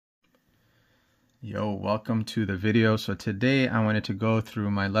Yo, welcome to the video. So today I wanted to go through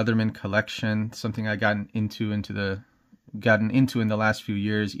my Leatherman collection, something I gotten into in the last few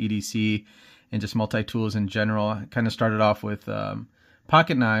years, EDC and just multi-tools in general. I kind of started off with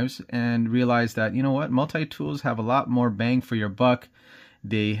pocket knives and realized that, you know what, multi-tools have a lot more bang for your buck.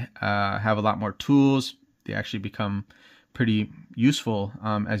 They have a lot more tools. They actually become pretty useful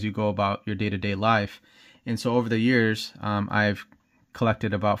as you go about your day-to-day life. And so over the years, I've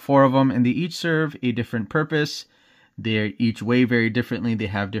collected about 4 of them, and they each serve a different purpose. They each weigh very differently. They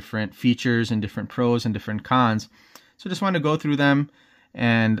have different features and different pros and different cons. So just want to go through them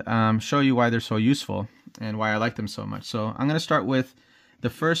and show you why they're so useful and why I like them so much. So I'm going to start with the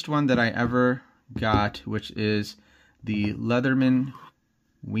first one that I ever got, which is the Leatherman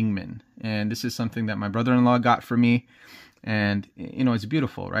Wingman. And this is something that my brother-in-law got for me. And, you know, it's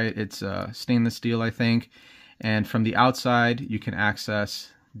beautiful, right? It's stainless steel, I think. And from the outside, you can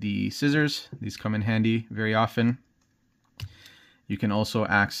access the scissors. These come in handy very often. You can also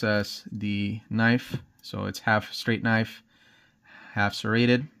access the knife. So it's half straight knife, half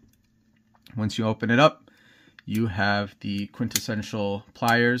serrated. Once you open it up, you have the quintessential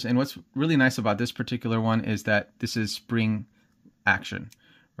pliers. And what's really nice about this particular one is that this is spring action,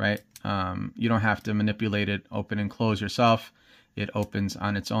 right? You don't have to manipulate it, open and close yourself. It opens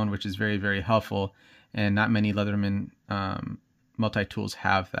on its own, which is very, very helpful. And not many Leatherman multi-tools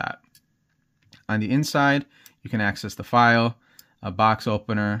have that. On the inside, you can access the file, a box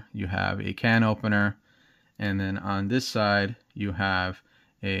opener, you have a can opener, and then on this side, you have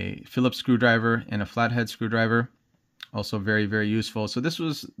a Phillips screwdriver and a flathead screwdriver. Also very, very useful. So this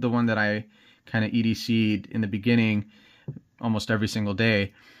was the one that I kind of EDC'd in the beginning almost every single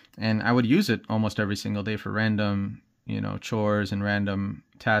day. And I would use it almost every single day for random, you know, chores and random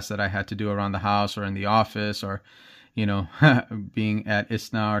tasks that I had to do around the house or in the office, or, you know, being at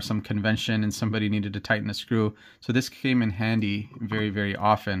ISNA or some convention and somebody needed to tighten a screw. So this came in handy very, very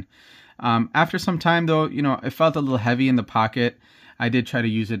often. After some time though, you know, it felt a little heavy in the pocket. I did try to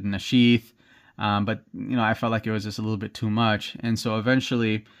use it in a sheath, but, you know, I felt like it was just a little bit too much. And so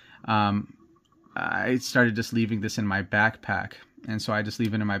eventually I started just leaving this in my backpack. And so I just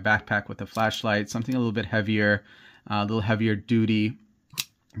leave it in my backpack with a flashlight, something a little bit heavier, a little heavier duty.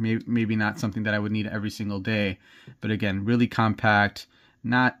 Maybe not something that I would need every single day, but again, really compact,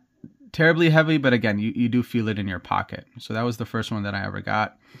 not terribly heavy, but again, you do feel it in your pocket. So that was the first one that I ever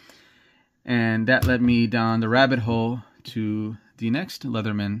got. And that led me down the rabbit hole to the next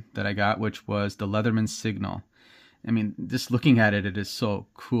Leatherman that I got, which was the Leatherman Signal. I mean, just looking at it, it is so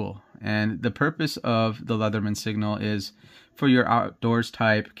cool. And the purpose of the Leatherman Signal is for your outdoors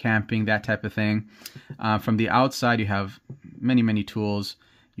type, camping, that type of thing. From the outside, you have many, many tools.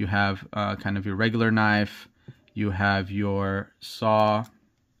 You have kind of your regular knife. You have your saw,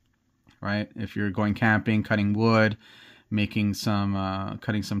 right? If you're going camping, cutting wood, making some,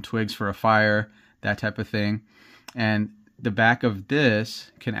 cutting some twigs for a fire, that type of thing. And the back of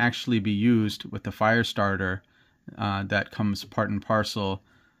this can actually be used with the fire starter that comes part and parcel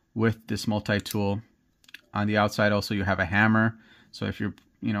with this multi-tool. On the outside also you have a hammer. So if you're,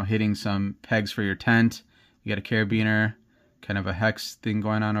 you know, hitting some pegs for your tent, you got a carabiner, kind of a hex thing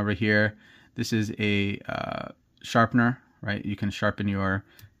going on over here. This is a sharpener, right? You can sharpen your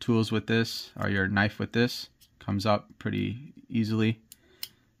tools with this, or your knife with this. Comes up pretty easily.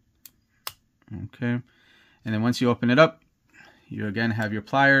 Okay. And then once you open it up, you again have your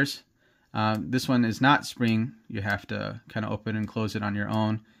pliers. This one is not spring. You have to kind of open and close it on your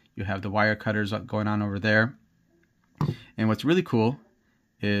own. You have the wire cutters going on over there. And what's really cool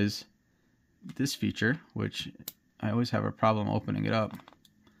is this feature, which I always have a problem opening it up.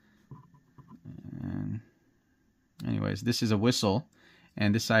 And anyways, this is a whistle,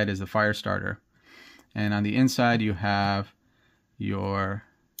 and this side is the fire starter. And on the inside, you have your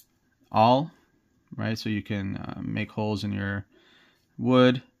awl, right? So you can make holes in your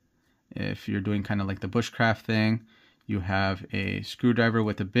wood. If you're doing kind of like the bushcraft thing, you have a screwdriver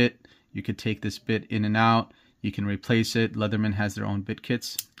with a bit. You could take this bit in and out. You can replace it. Leatherman has their own bit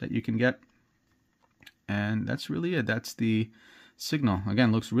kits that you can get. And that's really it. That's the Signal.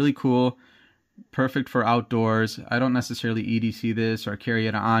 Again, looks really cool. Perfect for outdoors. I don't necessarily EDC this or carry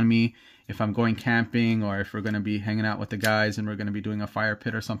it on me if I'm going camping, or if we're going to be hanging out with the guys and we're going to be doing a fire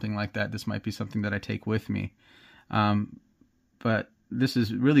pit or something like that. This might be something that I take with me. But this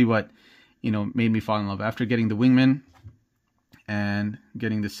is really what, you know, made me fall in love. After getting the Wingman and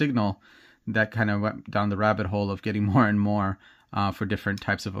getting the Signal, that kind of went down the rabbit hole of getting more and more for different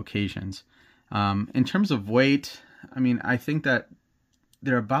types of occasions. In terms of weight, I mean, I think that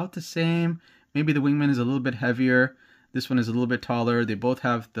they're about the same. Maybe the Wingman is a little bit heavier. This one is a little bit taller. They both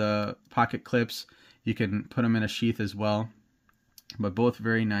have the pocket clips. You can put them in a sheath as well, but both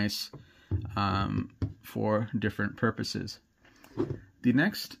very nice for different purposes. The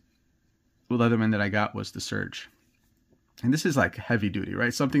next Leatherman that I got was the Surge. And this is like heavy duty,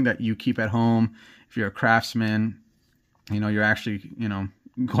 right? Something that you keep at home. If you're a craftsman, you know, you're actually, you know,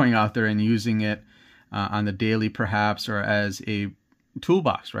 going out there and using it on the daily perhaps, or as a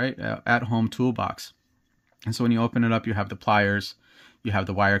toolbox, right? At home toolbox. And so when you open it up, you have the pliers, you have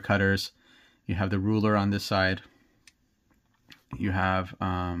the wire cutters, you have the ruler on this side. You have,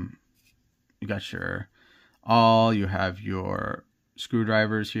 you got your awl, you have your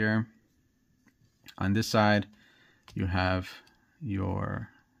screwdrivers here. On this side, you have your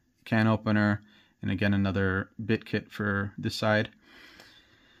can opener, and again, another bit kit for this side.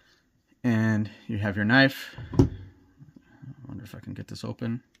 And you have your knife. I wonder if I can get this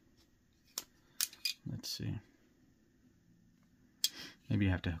open. Let's see. Maybe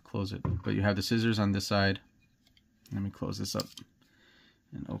you have to close it, but you have the scissors on this side. Let me close this up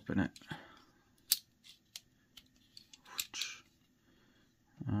and open it.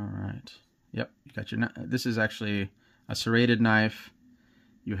 All right. Yep, you got your. This is actually a serrated knife.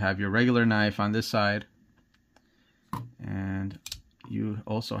 You have your regular knife on this side, and you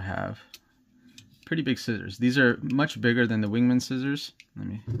also have pretty big scissors. These are much bigger than the Wingman scissors. Let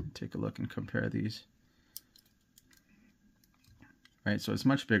me take a look and compare these. Right, so it's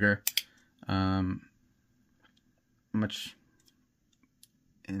much bigger, and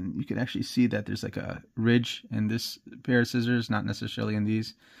you can actually see that there's like a ridge in this pair of scissors, not necessarily in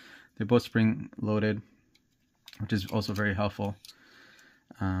these. They're both spring loaded, which is also very helpful.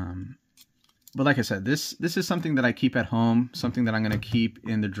 But like I said, this is something that I keep at home, something that I'm going to keep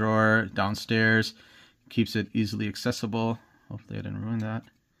in the drawer downstairs. Keeps it easily accessible. Hopefully I didn't ruin that.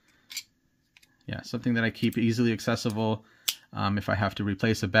 Yeah, something that I keep easily accessible. If I have to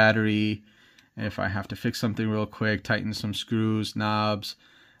replace a battery, if I have to fix something real quick, tighten some screws, knobs,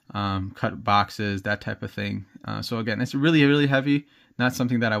 cut boxes, that type of thing. So again, it's really, really heavy. Not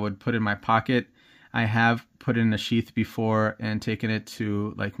something that I would put in my pocket. I have put it in a sheath before and taken it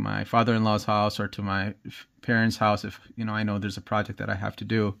to like my father-in-law's house or to my parents' house if, you know, I know there's a project that I have to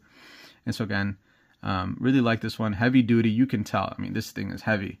do. And so again, really like this one. Heavy duty, you can tell. I mean, this thing is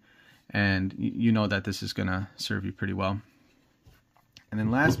heavy, and you know that this is gonna serve you pretty well. And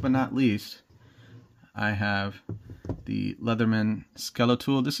then last but not least, I have the Leatherman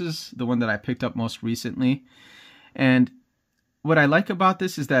Skeletool. This is the one that I picked up most recently. And what I like about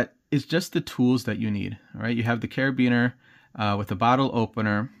this is that it's just the tools that you need. All right, you have the carabiner with the bottle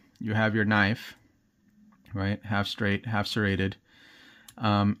opener. You have your knife, right, half straight, half serrated.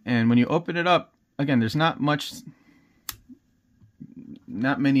 And when you open it up, again, there's not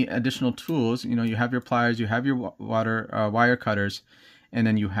many additional tools. You know, you have your pliers, you have your wire cutters, and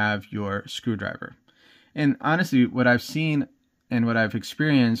then you have your screwdriver. And honestly, what I've seen and what I've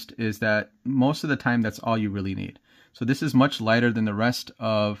experienced is that most of the time that's all you really need. So this is much lighter than the rest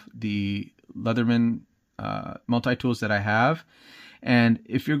of the Leatherman multi-tools that I have. And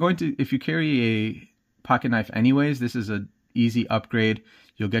if you carry a pocket knife anyways, this is an easy upgrade.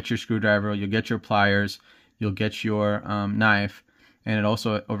 You'll get your screwdriver, you'll get your pliers, you'll get your knife. And it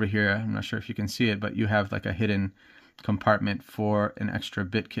also over here, I'm not sure if you can see it, but you have like a hidden compartment for an extra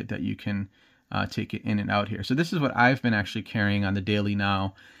bit kit that you can take it in and out here. So this is what I've been actually carrying on the daily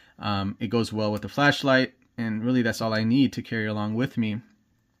now. It goes well with the flashlight, and really that's all I need to carry along with me.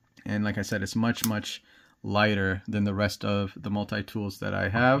 And like I said, it's much, much lighter than the rest of the multi-tools that I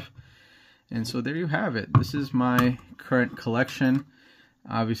have. And so there you have it. This is my current collection.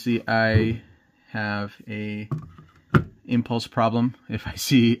 Obviously, I have a impulse problem. If I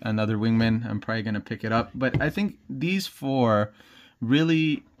see another Wingman, I'm probably going to pick it up. But I think these four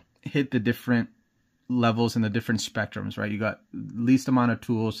really hit the different levels and the different spectrums, right? You got least amount of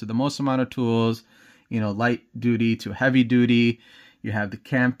tools to the most amount of tools, you know, light duty to heavy duty. You have the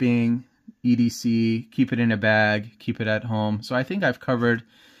camping, EDC, keep it in a bag, keep it at home. So I think I've covered,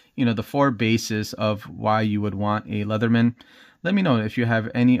 you know, the four bases of why you would want a Leatherman. Let me know if you have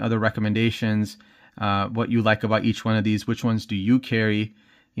any other recommendations, what you like about each one of these, which ones do you carry?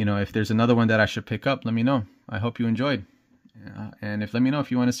 You know, if there's another one that I should pick up, let me know. I hope you enjoyed. And let me know if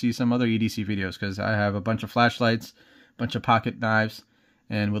you want to see some other EDC videos, because I have a bunch of flashlights, a bunch of pocket knives,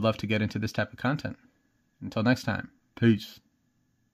 and would love to get into this type of content. Until next time, peace.